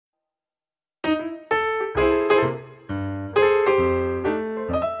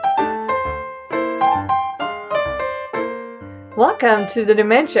Welcome to the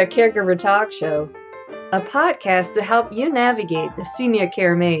Dementia Caregiver Talk Show, a podcast to help you navigate the senior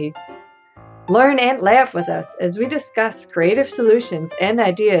care maze. Learn and laugh with us as we discuss creative solutions and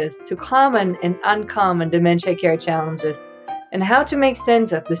ideas to common and uncommon dementia care challenges, and how to make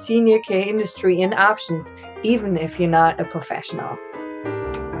sense of the senior care industry and options, even if you're not a professional.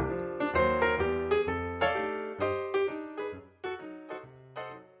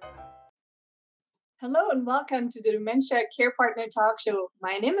 Hello and welcome to the Dementia Care Partner Talk Show.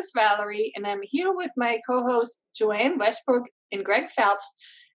 My name is Valerie and I'm here with my co-hosts Joanne Westbrook and Greg Phelps,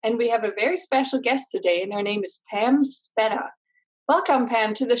 and we have a very special guest today, and her name is Pam Speta. Welcome,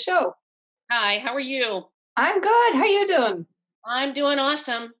 Pam, to the show. Hi, how are you? I'm good. How are you doing? I'm doing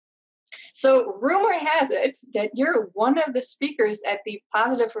awesome. So rumor has it that you're one of the speakers at the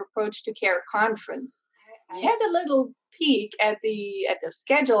Positive Approach to Care conference. I had a little peek at the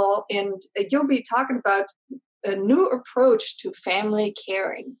schedule, and you'll be talking about a new approach to family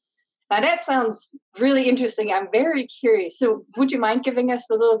caring. Now that sounds really interesting. I'm very curious. So would you mind giving us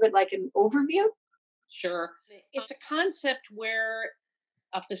a little bit like an overview? Sure. It's a concept where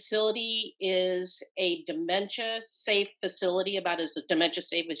a facility is a dementia safe facility, about as dementia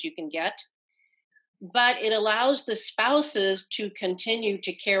safe as you can get. But it allows the spouses to continue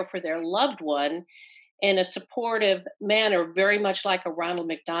to care for their loved one in a supportive manner, very much like a Ronald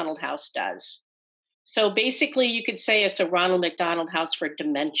McDonald House does. So basically, you could say it's a Ronald McDonald House for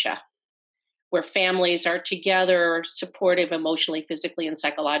dementia, where families are together, supportive emotionally, physically, and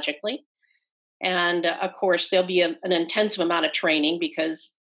psychologically. And of course, there'll be an intensive amount of training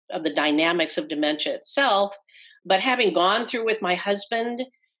because of the dynamics of dementia itself. But having gone through with my husband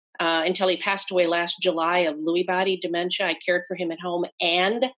until he passed away last July of Lewy body dementia, I cared for him at home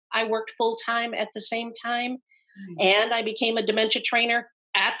and I worked full time at the same time. And I became a dementia trainer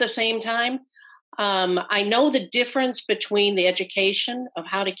at the same time. I know the difference between the education of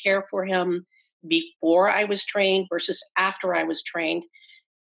how to care for him before I was trained versus after I was trained.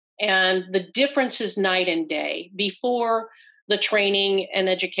 And the difference is night and day. Before the training and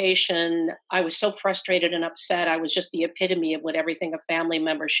education, I was so frustrated and upset. I was just the epitome of what everything a family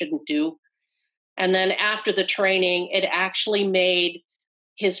member shouldn't do. And then after the training, it actually made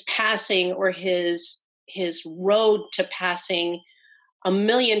his passing or his road to passing a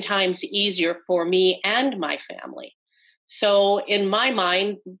million times easier for me and my family. So in my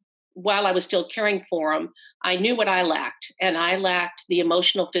mind, while I was still caring for him, I knew what I lacked, and I lacked the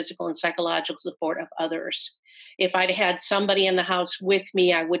emotional, physical, and psychological support of others. If I'd had somebody in the house with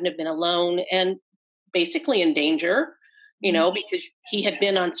me, I wouldn't have been alone and basically in danger, because he had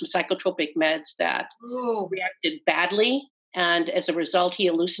been on some psychotropic meds that reacted badly, and as a result, he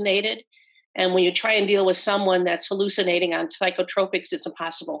hallucinated. And when you try and deal with someone that's hallucinating on psychotropics, it's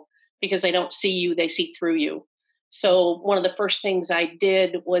impossible because they don't see you, they see through you. So one of the first things I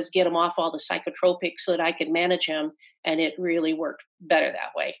did was get him off all the psychotropics so that I could manage him, and it really worked better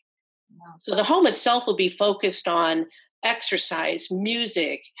that way. Wow. So the home itself will be focused on exercise,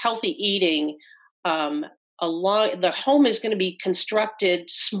 music, healthy eating. The home is going to be constructed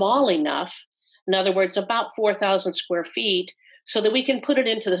small enough, in other words, about 4,000 square feet, so that we can put it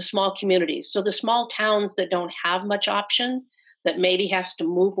into the small communities. So the small towns that don't have much option, that maybe has to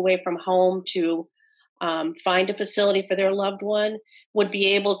move away from home to find a facility for their loved one, would be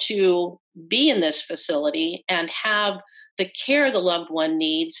able to be in this facility and have the care the loved one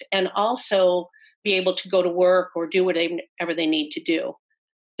needs, and also be able to go to work or do whatever they need to do.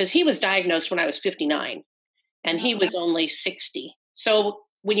 Because he was diagnosed when I was 59 and he was only 60. So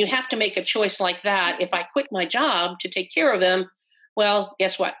when you have to make a choice like that, if I quit my job to take care of him, well,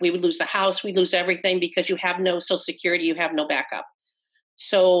 guess what? We would lose the house, we lose everything, because you have no Social Security, you have no backup.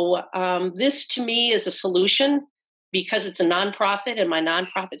 So this to me is a solution because it's a nonprofit, and my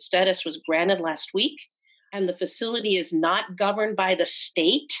nonprofit status was granted last week, and the facility is not governed by the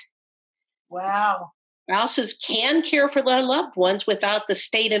state. Wow. Spouses can care for their loved ones without the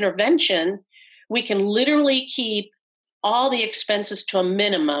state intervention. We can literally keep all the expenses to a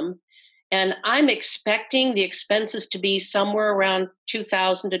minimum, and I'm expecting the expenses to be somewhere around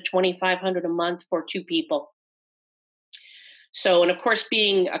 $2,000 to $2,500 a month for two people. So, and of course,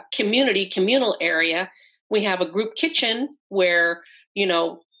 being a communal area, we have a group kitchen where,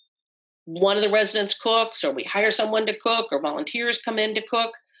 one of the residents cooks, or we hire someone to cook, or volunteers come in to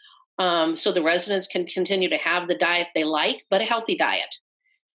cook. So the residents can continue to have the diet they like, but a healthy diet.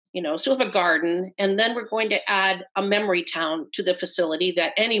 So we have a garden, and then we're going to add a memory town to the facility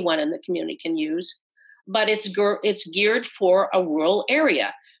that anyone in the community can use, but it's geared for a rural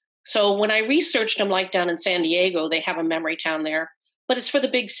area. So when I researched them, like down in San Diego, they have a memory town there, but it's for the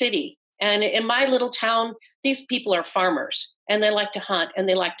big city. And in my little town, these people are farmers and they like to hunt and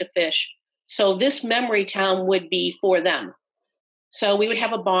they like to fish. So this memory town would be for them. So we would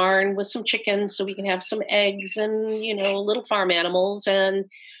have a barn with some chickens so we can have some eggs and, little farm animals. And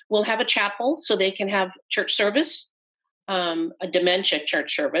we'll have a chapel so they can have church service, a dementia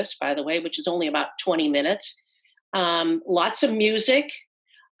church service, by the way, which is only about 20 minutes. Lots of music.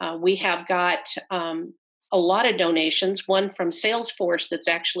 We have got a lot of donations, one from Salesforce that's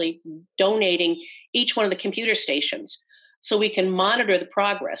actually donating each one of the computer stations. So we can monitor the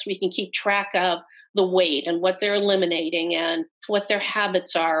progress. We can keep track of the weight and what they're eliminating and what their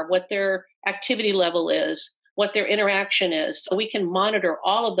habits are, what their activity level is, what their interaction is. So we can monitor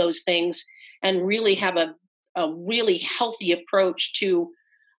all of those things and really have a really healthy approach to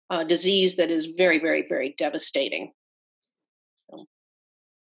a disease that is very, very, very devastating. So.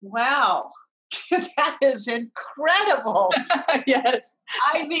 Wow. That is incredible. Yes.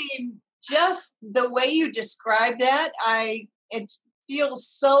 I mean, just the way you describe that, it feels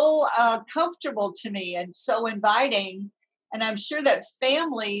so comfortable to me and so inviting. And I'm sure that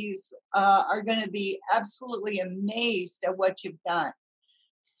families are going to be absolutely amazed at what you've done.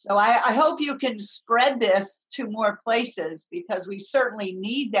 So I hope you can spread this to more places because we certainly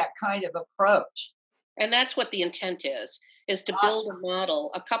need that kind of approach. And that's what the intent is to build a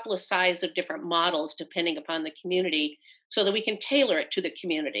model, a couple of sizes of different models depending upon the community so that we can tailor it to the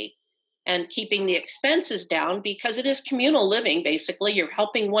community and keeping the expenses down because it is communal living. Basically, you're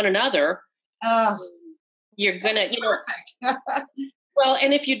helping one another. You're going to, perfect. Well,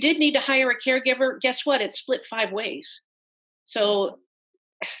 and if you did need to hire a caregiver, guess what? It's split 5 ways. So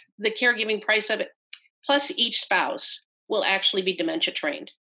the caregiving price of it, plus each spouse will actually be dementia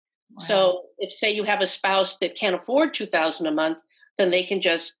trained. Wow. So if say you have a spouse that can't afford $2,000 a month, then they can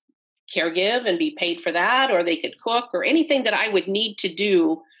just caregive and be paid for that, or they could cook or anything that I would need to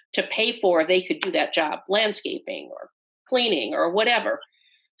do to pay for, they could do that job, landscaping or cleaning or whatever.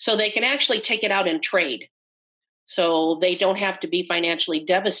 So they can actually take it out and trade. So they don't have to be financially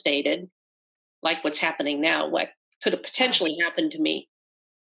devastated like what's happening now, what could have potentially happened to me.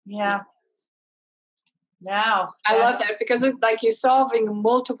 Yeah. Now I love that because it's like you're solving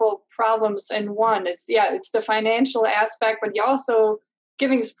multiple problems in one. It's the financial aspect, but you're also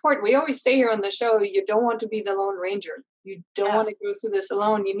giving support. We always say here on the show, you don't want to be the Lone Ranger. You don't want to go through this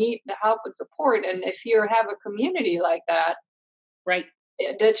alone. You need the help and support. And if you have a community like that, right,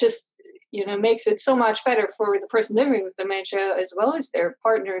 that just makes it so much better for the person living with dementia as well as their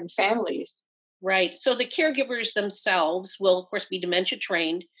partner and families. Right. So the caregivers themselves will, of course, be dementia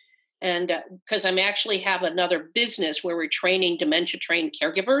trained. And because I'm actually have another business where we're training dementia trained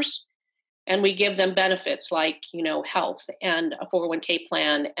caregivers and we give them benefits like, health and a 401k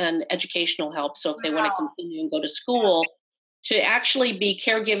plan and educational help. So if they want to continue and go to school, to actually be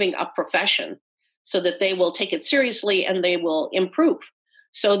caregiving a profession so that they will take it seriously and they will improve.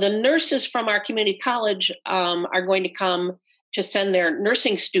 So the nurses from our community college are going to come to send their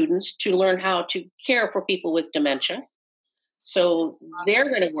nursing students to learn how to care for people with dementia. So they're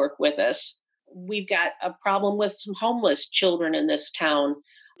going to work with us. We've got a problem with some homeless children in this town.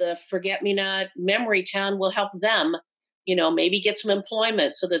 The Forget-Me-Not Memory Town will help them, maybe get some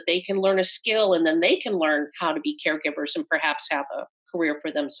employment so that they can learn a skill and then they can learn how to be caregivers and perhaps have a career for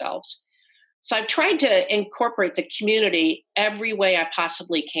themselves. So I've tried to incorporate the community every way I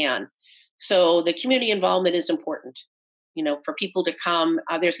possibly can. So the community involvement is important, for people to come.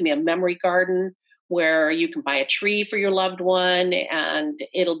 There's going to be a memory garden where you can buy a tree for your loved one, and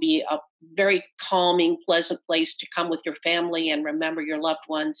it'll be a very calming, pleasant place to come with your family and remember your loved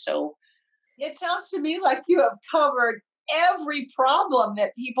one. So it sounds to me like you have covered every problem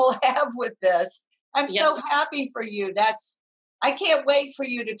that people have with this. I'm so happy for you. I can't wait for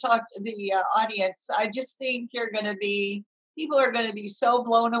you to talk to the audience. I just think people are going to be so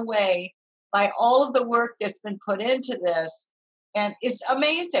blown away by all of the work that's been put into this. And it's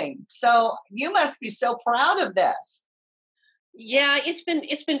amazing. So you must be so proud of this. Yeah, it's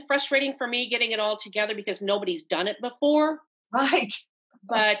been frustrating for me getting it all together because nobody's done it before. Right.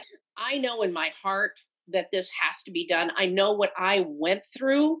 But I know in my heart that this has to be done. I know what I went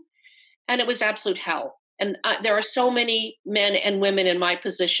through, and it was absolute hell. And there are so many men and women in my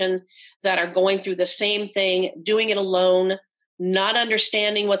position that are going through the same thing, doing it alone, not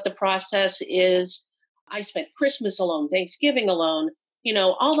understanding what the process is. I spent Christmas alone, Thanksgiving alone,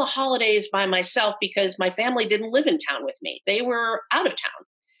 all the holidays by myself because my family didn't live in town with me. They were out of town.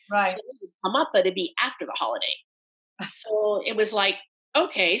 Right. So they would come up, but it'd be after the holiday. So it was like,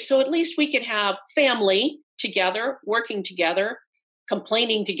 okay, so at least we could have family together, working together,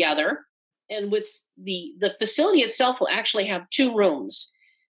 complaining together. And with the facility itself will actually have 2 rooms.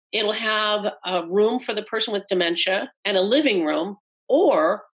 it'll have a room for the person with dementia and a living room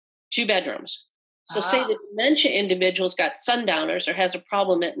or 2 bedrooms. So say the dementia individual's got sundowners or has a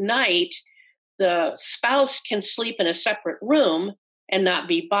problem at night, the spouse can sleep in a separate room and not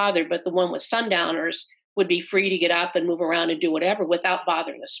be bothered, but the one with sundowners would be free to get up and move around and do whatever without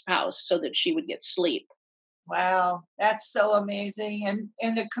bothering the spouse so that she would get sleep. Wow, that's so amazing.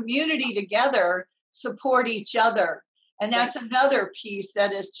 And the community together support each other. And that's another piece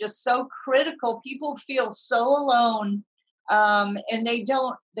that is just so critical. People feel so alone. And they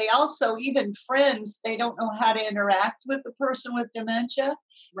also, even friends, they don't know how to interact with the person with dementia.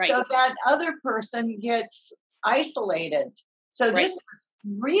 Right. So that other person gets isolated. So this is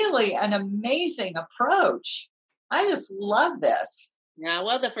really an amazing approach. I just love this. Yeah,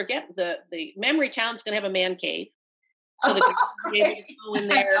 well, the Memory Town's going to have a man cave. So the girls will be able to go in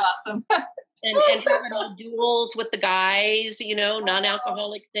there and have it all duels with the guys,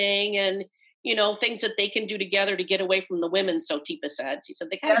 non-alcoholic thing and, things that they can do together to get away from the women, so Teepa said. She said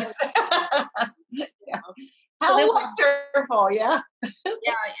they kind of How wonderful, yeah.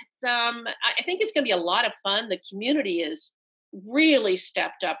 It's I think it's going to be a lot of fun. The community is really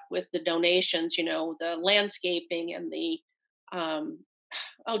stepped up with the donations, the landscaping and the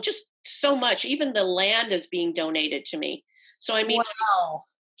just so much. Even the land is being donated to me. So I mean, wow.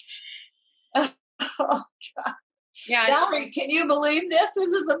 Oh, God. Yeah, Valerie, can you believe this? This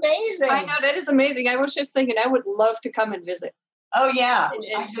is amazing. I know, that is amazing. I was just thinking I would love to come and visit. Oh yeah, I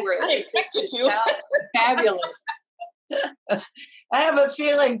expected to. Fabulous. I have a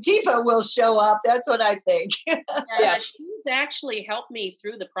feeling Teepa will show up. That's what I think. Yeah, she's actually helped me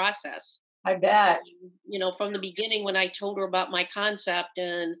through the process. I bet. From the beginning when I told her about my concept,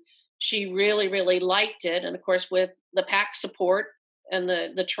 and she really, really liked it. And of course, with the PAC support and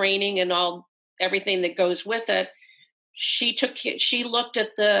the training and everything that goes with it, she looked at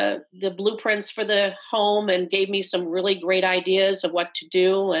the blueprints for the home and gave me some really great ideas of what to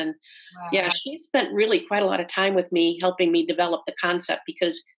do. And she spent really quite a lot of time with me, helping me develop the concept,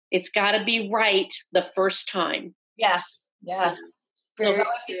 because it's got to be right the first time. Yes. Well,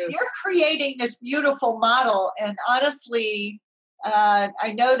 you're creating this beautiful model, and honestly,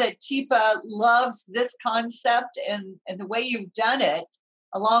 I know that Teepa loves this concept, and the way you've done it,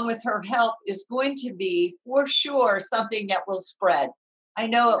 along with her help, is going to be for sure something that will spread. I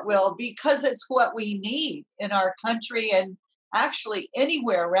know it will, because it's what we need in our country and actually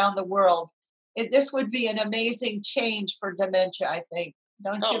anywhere around the world. This would be an amazing change for dementia, I think.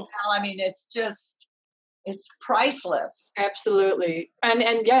 Don't you, Val? I mean, it's priceless. Absolutely.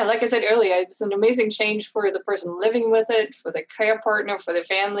 And yeah, like I said earlier, it's an amazing change for the person living with it, for the care partner, for the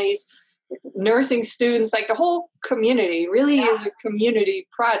families, nursing students, like the whole community really is a community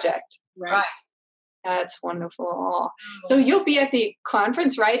project. Right. That's wonderful. So you'll be at the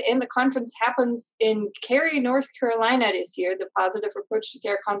conference, right? And the conference happens in Cary, North Carolina this year, the Positive Approach to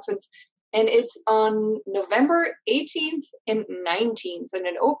Care Conference. And it's on November 18th and 19th. And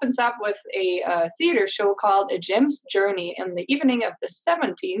it opens up with a theater show called A Gem's Journey in the evening of the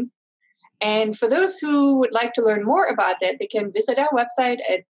 17th. And for those who would like to learn more about that, they can visit our website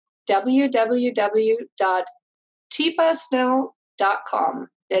at www.teepasnow.com.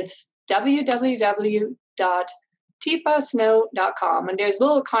 It's www.teepasnow.com. And there's a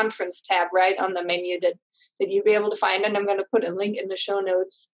little conference tab right on the menu that you'll be able to find. And I'm going to put a link in the show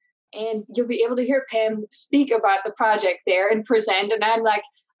notes. And you'll be able to hear Pam speak about the project there and present. And I'm like,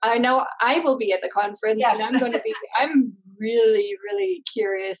 I know I will be at the conference, and I'm really, really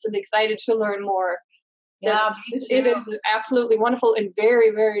curious and excited to learn more. Yeah, it is an absolutely wonderful and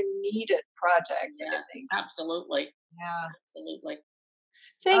very, very needed project. Yes, I think. Absolutely. Yeah. Absolutely.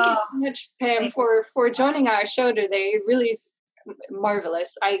 Thank you so much, Pam, for joining our show today. Really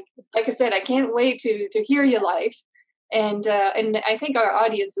marvelous. Like I said, I can't wait to hear your life. And I think our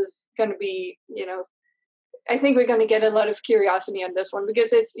audience is going to be, I think we're going to get a lot of curiosity on this one,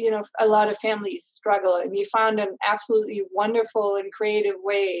 because it's, a lot of families struggle, and you found an absolutely wonderful and creative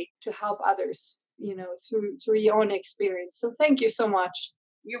way to help others, through your own experience. So thank you so much.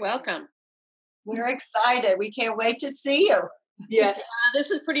 You're welcome. We're excited. We can't wait to see you. Yes.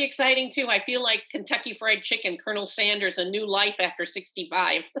 This is pretty exciting too. I feel like Kentucky Fried Chicken, Colonel Sanders, a new life after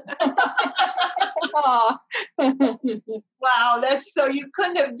 65. Wow, that's so you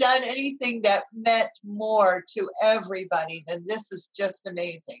couldn't have done anything that meant more to everybody than this. Is just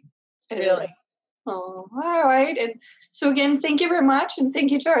amazing. Really. Oh, all right. And so again, thank you very much, and thank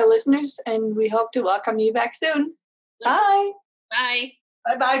you to our listeners, and we hope to welcome you back soon. Bye. Bye.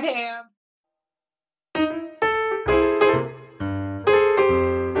 Bye-bye, Pam.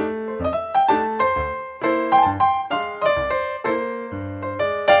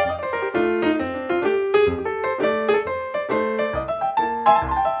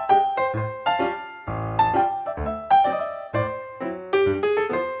 you.